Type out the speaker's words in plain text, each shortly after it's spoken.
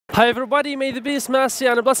Hi everybody, may the peace, mercy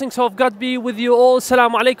and the blessings of God be with you all.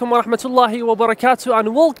 Assalamu alaikum wa rahmatullahi wa barakatuh,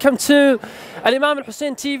 and welcome to Imam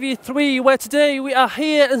Hussein TV 3, where today we are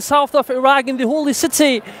here in south of Iraq in the holy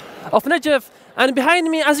city of Najaf. And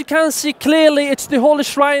behind me, as you can see clearly, it's the holy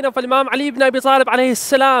shrine of Imam Ali ibn Abi Talib alayhi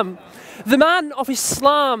salam, the man of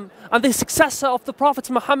Islam and the successor of the Prophet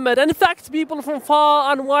Muhammad. And in fact, people from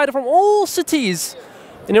far and wide, from all cities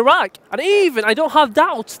in Iraq, and even I don't have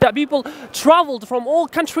doubts that people traveled from all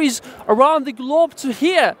countries around the globe to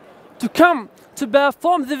here to come to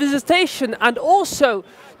perform the visitation and also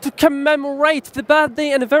to commemorate the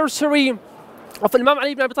birthday anniversary of Imam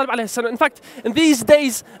Ali ibn Abi Talib alayhi salam. In fact, in these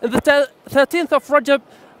days, in the 13th of Rajeb,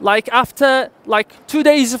 after 2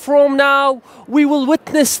 days from now, we will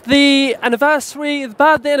witness the anniversary, the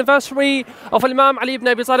birthday anniversary of Imam Ali ibn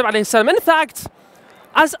Abi Talib alayhi salam. In fact,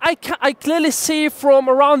 as I clearly see from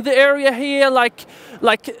around the area here, like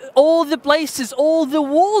all the places, all the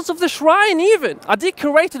walls of the shrine even are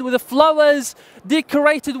decorated with the flowers,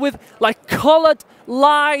 decorated with colored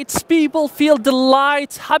lights. People feel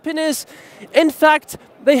delight, happiness. In fact,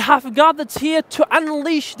 they have gathered here to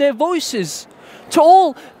unleash their voices to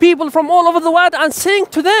all people from all over the world and saying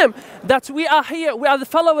to them that we are here, we are the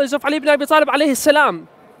followers of Ali ibn Abi Talib alayhi salam.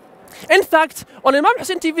 In fact, on Imam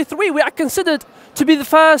Hussein TV 3, we are considered to be the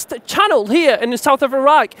first channel here in the south of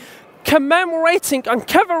Iraq, commemorating and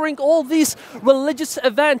covering all these religious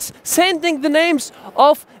events, sending the names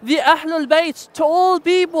of the Ahlul Bayt to all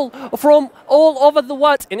people from all over the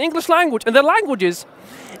world in English language and their languages.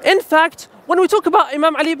 In fact, when we talk about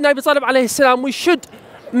Imam Ali ibn Abi Talib alayhi salam, we should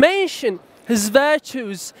mention his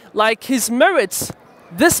virtues, like his merits.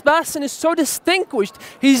 This person is so distinguished.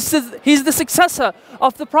 He's the successor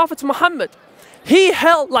of the Prophet Muhammad. He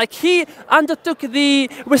undertook the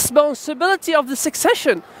responsibility of the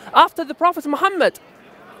succession after the Prophet Muhammad.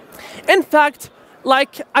 In fact,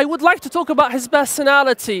 I would like to talk about his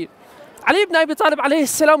personality. Ali ibn Abi Talib alayhi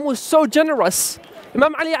salam was so generous.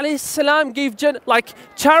 Imam Ali alayhi salam gave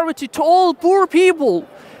charity to all poor people,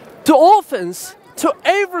 to orphans, to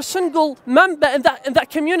every single member in that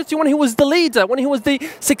community when he was the leader, when he was the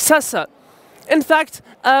successor. In fact,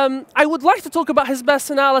 I would like to talk about his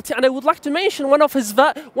personality, and I would like to mention one of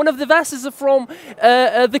the verses from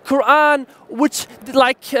the Quran, which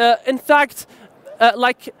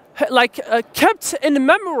kept in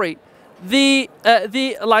memory the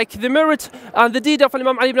merit and the deed of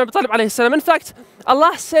Imam Ali ibn Abi Talib alayhi salam. In fact,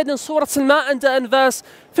 Allah said in Surah Al-Ma'idah in verse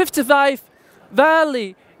 55,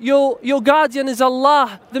 "Verily, your guardian is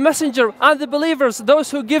Allah, the messenger and the believers, those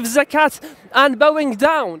who give zakat and bowing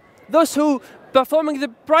down, those who performing the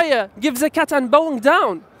prayer give zakat and bowing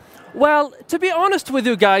down." Well, to be honest with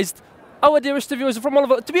you guys, our dearest viewers from all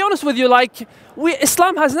over, to be honest with you,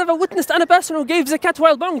 Islam has never witnessed any person who gave zakat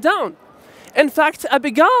while bowing down. In fact,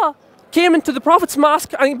 Abigar came into the Prophet's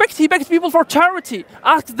mosque and he begged people for charity,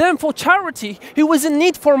 asked them for charity. He was in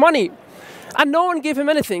need for money, and no one gave him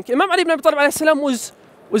anything. Imam Ali ibn Abi Talib alayhi salam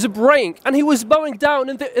was praying, and he was bowing down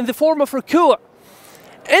in the form of ruku'.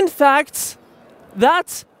 In fact,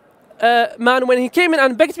 that man, when he came in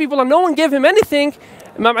and begged people and no one gave him anything,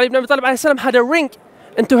 Imam Ali ibn Abi Talib alayhi salam had a ring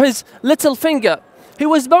into his little finger. He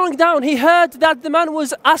was bowing down. He heard that the man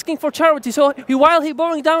was asking for charity, so while he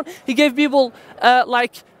bowing down, he gave people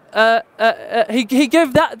he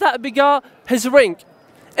gave that Bigar his ring.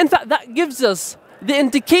 In fact, that gives us the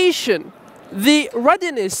indication, the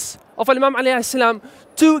readiness of Imam Ali alayhi salam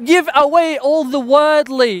to give away all the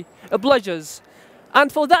worldly pleasures.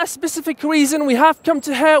 And for that specific reason, we have come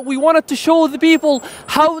to here. We wanted to show the people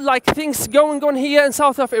how things going on here in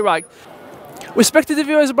south of Iraq. Respected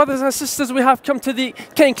viewers, brothers and sisters, we have come to the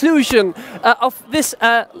conclusion of this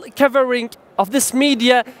covering, of this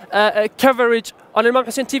media coverage on Imam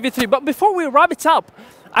Hussein TV 3. But before we wrap it up,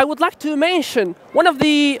 I would like to mention one of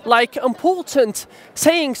the important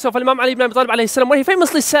sayings of Imam Ali ibn Abi Talib alayhi salam, where he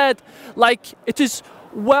famously said, it is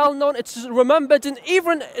well known, it's remembered, and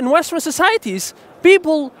even in Western societies,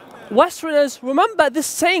 people, Westerners, remember this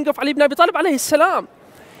saying of Ali ibn Abi Talib alayhi salam.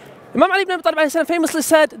 Imam Ali ibn Abi Talib alayhi salam famously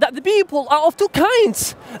said that the people are of two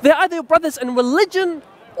kinds. They are either your brothers in religion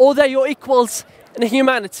or they're your equals in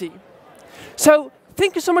humanity. So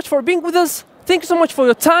thank you so much for being with us. Thank you so much for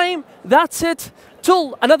your time. That's it.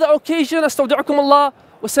 Till another occasion, astawdi'ukum Allah.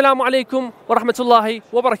 Wassalamu alaikum wa rahmatullahi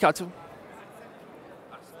wa barakatuh.